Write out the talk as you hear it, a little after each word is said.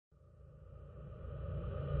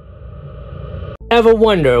Ever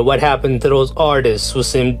wonder what happened to those artists who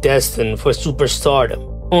seemed destined for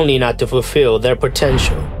superstardom, only not to fulfill their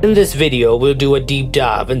potential? In this video, we'll do a deep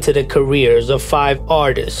dive into the careers of 5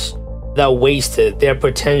 artists that wasted their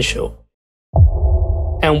potential.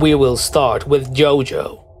 And we will start with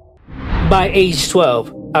JoJo. By age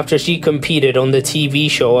 12, after she competed on the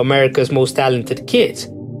TV show America's Most Talented Kids,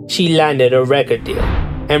 she landed a record deal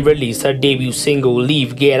and released her debut single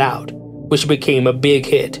Leave Get Out, which became a big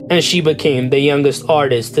hit, and she became the youngest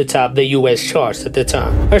artist to top the US charts at the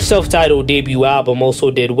time. Her self-titled debut album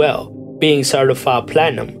also did well, being certified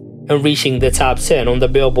platinum and reaching the top 10 on the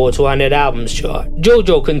Billboard 200 Albums chart.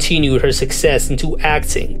 JoJo continued her success into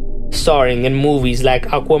acting, starring in movies like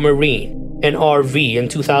Aquamarine and RV in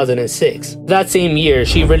 2006. That same year,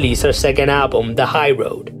 she released her second album, The High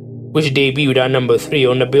Road, which debuted at number 3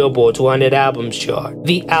 on the Billboard 200 Albums chart.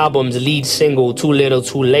 The album's lead single, Too Little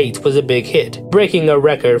Too Late, was a big hit, breaking a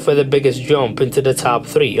record for the biggest jump into the top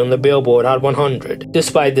 3 on the Billboard Hot 100.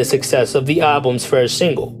 Despite the success of the album's first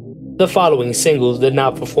single, the following singles did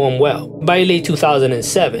not perform well. By late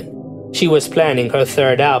 2007, she was planning her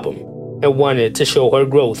third album and wanted to show her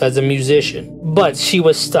growth as a musician, but she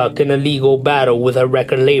was stuck in a legal battle with her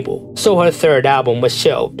record label, so her third album was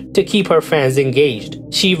shelved. To keep her fans engaged,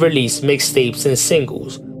 she released mixtapes and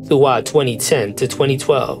singles throughout 2010 to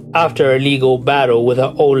 2012. After a legal battle with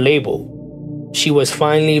her old label, she was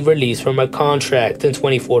finally released from her contract in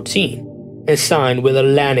 2014 and signed with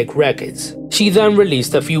Atlantic Records. She then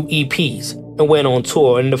released a few EPs and went on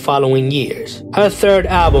tour in the following years. Her third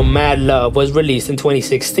album, Mad Love, was released in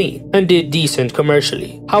 2016 and did decent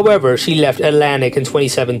commercially. However, she left Atlantic in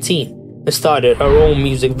 2017 and started her own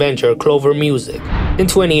music venture, Clover Music. In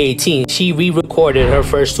 2018, she re-recorded her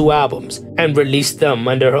first 2 albums and released them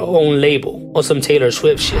under her own label on some Taylor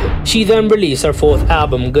Swift shit. She then released her 4th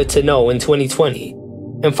album, Good to Know, in 2020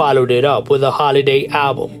 and followed it up with a holiday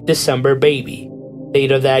album, December Baby,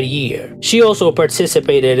 later that year. She also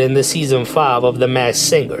participated in the season 5 of The Masked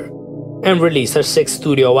Singer and released her 6th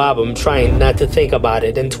studio album, Trying Not to Think About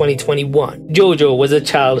It, in 2021. JoJo was a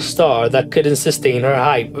child star that couldn't sustain her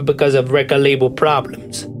hype because of record label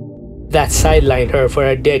problems that sidelined her for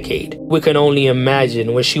a decade. We can only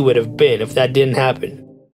imagine where she would have been if that didn't happen.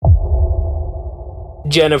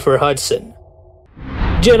 Jennifer Hudson.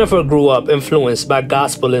 Jennifer grew up influenced by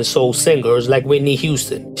gospel and soul singers like Whitney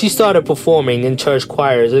Houston. She started performing in church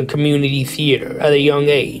choirs and community theater at a young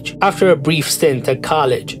age. After a brief stint at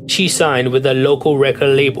college, she signed with a local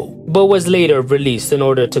record label, but was later released in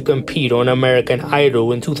order to compete on American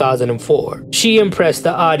Idol in 2004. She impressed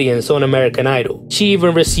the audience on American Idol. She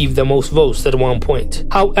even received the most votes at one point.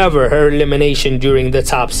 However, her elimination during the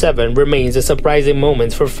top 7 remains a surprising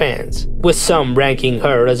moment for fans, with some ranking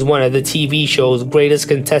her as one of the TV show's greatest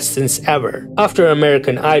contestants ever. After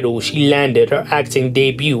American Idol, she landed her acting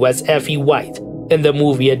debut as Effie White in the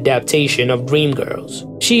movie adaptation of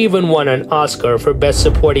Dreamgirls. She even won an Oscar for Best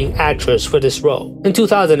Supporting Actress for this role. In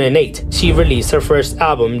 2008, she released her first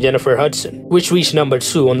album, Jennifer Hudson, which reached number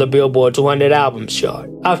 2 on the Billboard 200 Albums chart.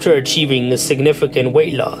 After achieving a significant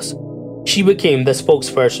weight loss, she became the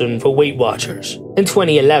spokesperson for Weight Watchers. In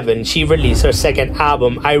 2011, she released her second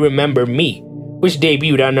album, I Remember Me, which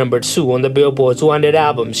debuted at number 2 on the Billboard 200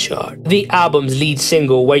 Albums chart. The album's lead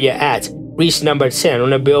single, Where You At, reached number 10 on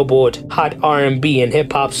the Billboard Hot R&B and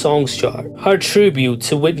Hip Hop Songs chart. Her tribute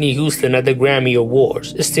to Whitney Houston at the Grammy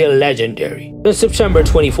Awards is still legendary. In September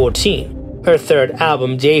 2014, her third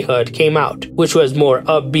album, J-Hud, came out, which was more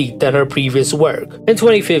upbeat than her previous work. In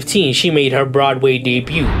 2015, she made her Broadway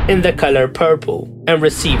debut in The Color Purple and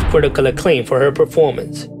received critical acclaim for her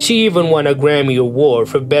performance. She even won a Grammy Award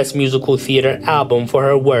for Best Musical Theater Album for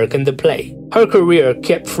her work in the play. Her career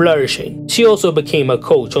kept flourishing. She also became a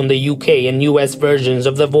coach on the UK and US versions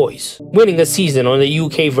of The Voice, winning a season on the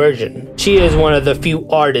UK version. She is one of the few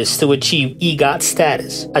artists to achieve EGOT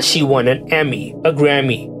status, as she won an Emmy, a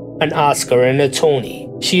Grammy, an Oscar, and a Tony.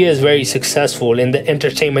 She is very successful in the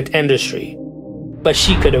entertainment industry, but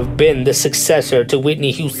she could have been the successor to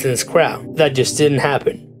Whitney Houston's crown. That just didn't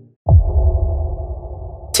happen.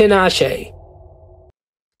 Tinashe.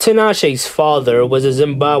 Tinashe's father was a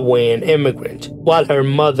Zimbabwean immigrant, while her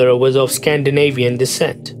mother was of Scandinavian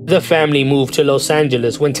descent. The family moved to Los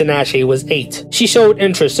Angeles when Tinashe was 8. She showed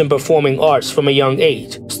interest in performing arts from a young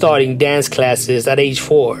age, starting dance classes at age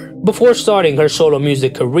 4. Before starting her solo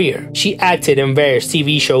music career, she acted in various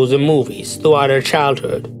TV shows and movies throughout her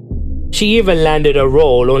childhood. She even landed a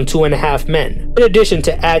role on 2.5 Men. In addition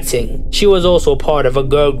to acting, she was also part of a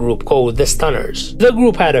girl group called The Stunners. The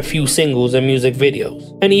group had a few singles and music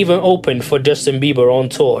videos, and even opened for Justin Bieber on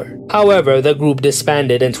tour. However, the group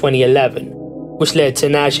disbanded in 2011, which led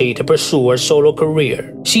Tinashe to pursue her solo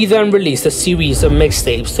career. She then released a series of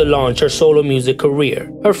mixtapes to launch her solo music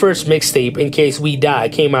career. Her first mixtape, In Case We Die,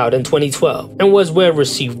 came out in 2012 and was well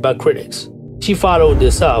received by critics. She followed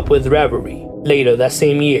this up with Reverie later that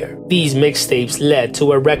same year. These mixtapes led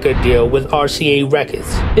to a record deal with RCA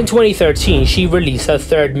Records. In 2013, she released her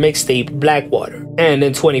third mixtape, Blackwater, and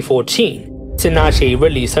in 2014, Tinashe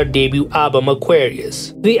released her debut album,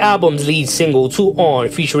 Aquarius. The album's lead single, Too On,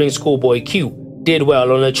 featuring Schoolboy Q, did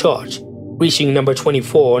well on the charts, reaching number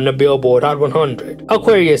 24 on the Billboard Hot 100.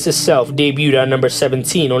 Aquarius itself debuted at number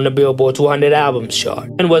 17 on the Billboard 200 Albums chart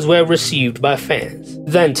and was well received by fans.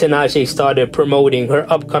 Then Tinashe started promoting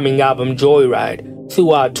her upcoming album Joyride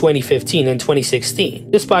throughout 2015 and 2016.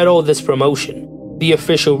 Despite all this promotion, the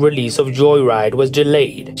official release of Joyride was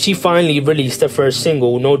delayed. She finally released her first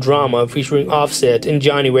single, No Drama, featuring Offset in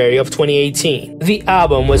January of 2018. The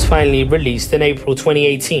album was finally released in April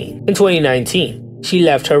 2018. In 2019, she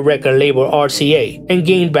left her record label RCA and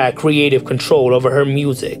gained back creative control over her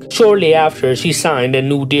music. Shortly after, she signed a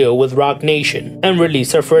new deal with Roc Nation and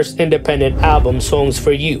released her first independent album, Songs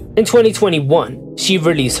For You. In 2021, she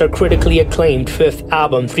released her critically acclaimed fifth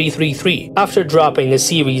album, 333, after dropping a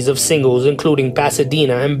series of singles including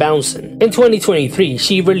Pasadena and Bouncin'. In 2023,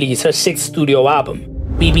 she released her sixth studio album,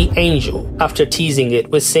 BB Angel, after teasing it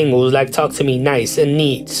with singles like Talk To Me Nice and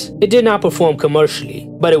Needs. It did not perform commercially,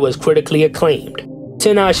 but it was critically acclaimed.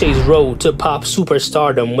 Tinashe's road to pop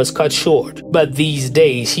superstardom was cut short, but these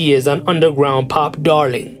days he is an underground pop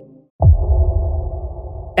darling.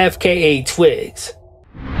 FKA Twigs.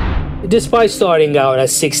 Despite starting out at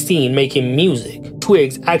 16 making music,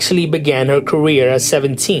 Twigs actually began her career at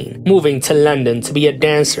 17, moving to London to be a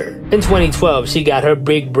dancer. In 2012, she got her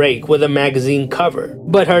big break with a magazine cover,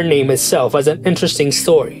 but her name itself has an interesting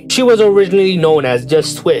story. She was originally known as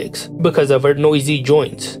just Twigs because of her noisy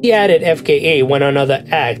joints. She added FKA when another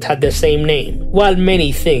act had the same name, while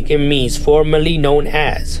many think it means formerly known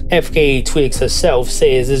as. FKA Twigs herself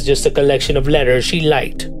says it's just a collection of letters she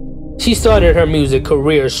liked. She started her music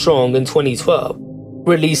career strong in 2012,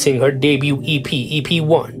 releasing her debut EP,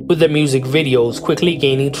 EP1, with the music videos quickly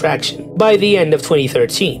gaining traction. By the end of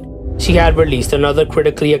 2013, she had released another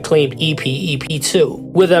critically acclaimed EP,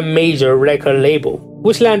 EP2, with a major record label,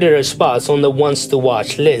 which landed her spots on the Ones to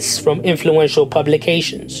Watch lists from influential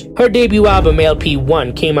publications. Her debut album,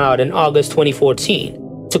 LP1, came out in August 2014,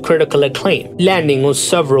 to critical acclaim, landing on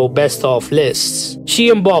several best-of lists. She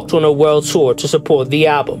embarked on a world tour to support the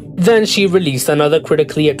album. Then she released another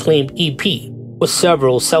critically acclaimed EP with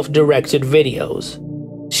several self-directed videos.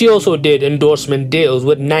 She also did endorsement deals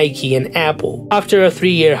with Nike and Apple. After a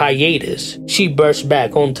 3-year hiatus, she burst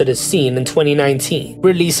back onto the scene in 2019,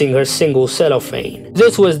 releasing her single Cellophane.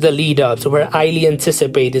 This was the lead-up to her highly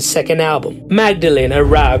anticipated second album. Magdalene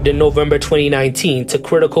arrived in November 2019 to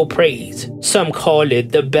critical praise. Some call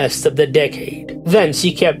it the best of the decade. Then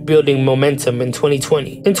she kept building momentum in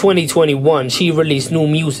 2020. In 2021, she released new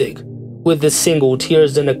music with the single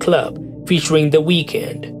Tears in a Club, featuring The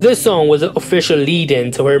Weeknd. This song was an official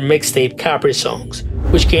lead-in to her mixtape Capri Songs,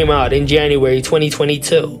 which came out in January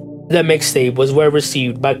 2022. The mixtape was well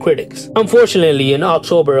received by critics. Unfortunately, in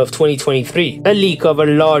October of 2023, a leak of a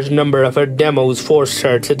large number of her demos forced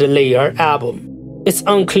her to delay her album. It's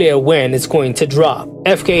unclear when it's going to drop.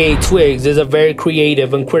 FKA Twigs is a very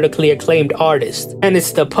creative and critically acclaimed artist, and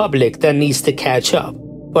it's the public that needs to catch up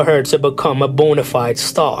for her to become a bona fide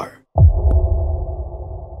star.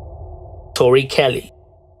 Tori Kelly.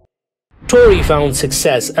 Tori found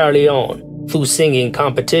success early on through singing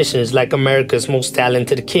competitions like America's Most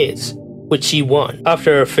Talented Kids, which she won.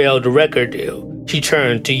 After her failed record deal, she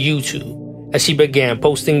turned to YouTube as she began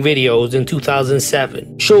posting videos in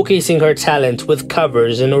 2007, showcasing her talent with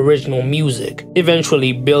covers and original music,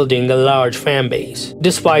 eventually building a large fan base.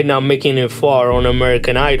 Despite not making it far on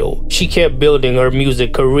American Idol, she kept building her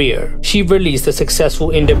music career. She released a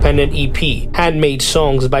successful independent EP, Handmade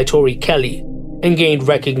Songs by Tori Kelly, and gained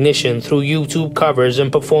recognition through YouTube covers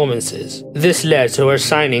and performances. This led to her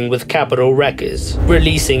signing with Capitol Records,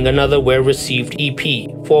 releasing another well-received EP,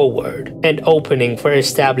 Forward, and opening for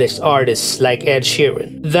established artists like Ed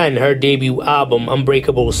Sheeran. Then her debut album,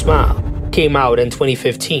 Unbreakable Smile, came out in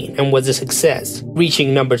 2015 and was a success,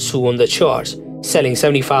 reaching number 2 on the charts, selling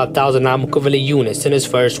 75,000 album equivalent units in its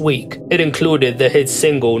first week. It included the hit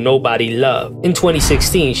single Nobody Love. In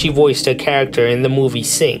 2016, she voiced a character in the movie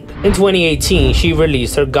Sing. In 2018, she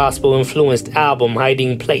released her gospel-influenced album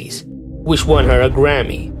Hiding Place, which won her a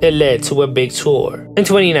Grammy. It led to a big tour. In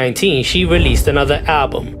 2019, she released another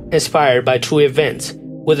album, inspired by true events,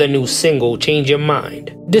 with a new single, Change Your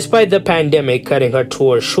Mind. Despite the pandemic cutting her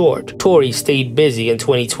tour short, Tori stayed busy in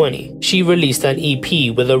 2020. She released an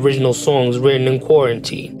EP with original songs written in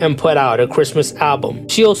quarantine and put out a Christmas album.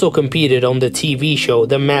 She also competed on the TV show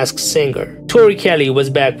The Masked Singer. Tori Kelly was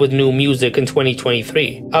back with new music in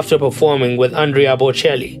 2023 after performing with Andrea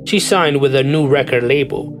Bocelli. She signed with a new record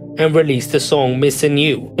label and released the song Missing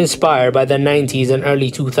You, inspired by the 90s and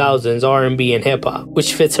early 2000s R&B and hip-hop,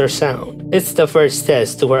 which fits her sound. It's the first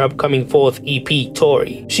test to her upcoming 4th EP,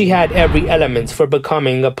 Tori. She had every element for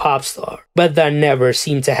becoming a pop star, but that never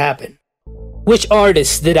seemed to happen. Which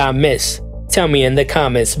artists did I miss? Tell me in the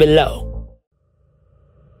comments below.